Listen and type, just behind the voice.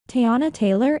Teyana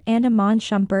Taylor and Iman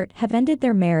Shumpert have ended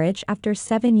their marriage after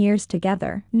 7 years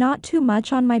together. Not too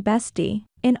much on my bestie.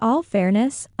 In all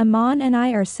fairness, Iman and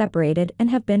I are separated and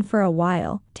have been for a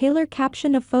while. Taylor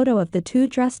captioned a photo of the two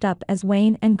dressed up as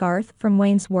Wayne and Garth from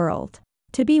Wayne's World.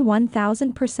 To be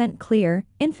 1000% clear,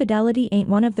 infidelity ain't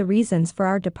one of the reasons for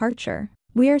our departure.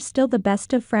 We are still the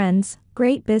best of friends,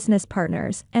 great business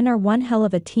partners, and are one hell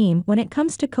of a team when it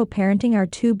comes to co-parenting our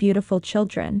two beautiful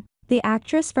children. The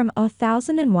actress from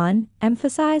 1001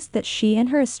 emphasized that she and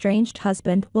her estranged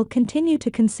husband will continue to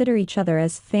consider each other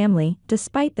as family,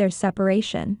 despite their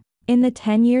separation. In the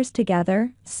 10 years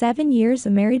together, 7 years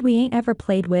married, we ain't ever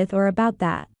played with or about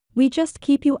that. We just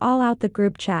keep you all out the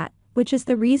group chat, which is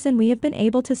the reason we have been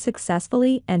able to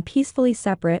successfully and peacefully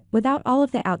separate without all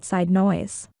of the outside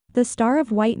noise. The star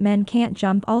of White Men Can't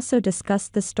Jump also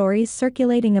discussed the stories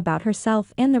circulating about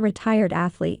herself and the retired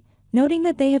athlete, noting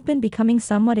that they have been becoming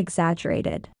somewhat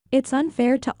exaggerated. It's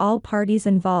unfair to all parties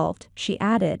involved, she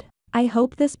added. I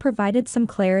hope this provided some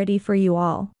clarity for you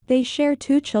all. They share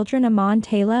 2 children, Iman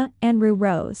Taylor and Rue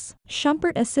Rose.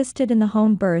 Shumpert assisted in the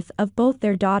home birth of both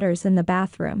their daughters in the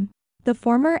bathroom. The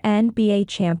former NBA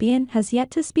champion has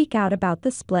yet to speak out about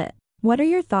the split. What are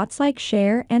your thoughts? Like,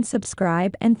 share, and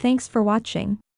subscribe, and thanks for watching.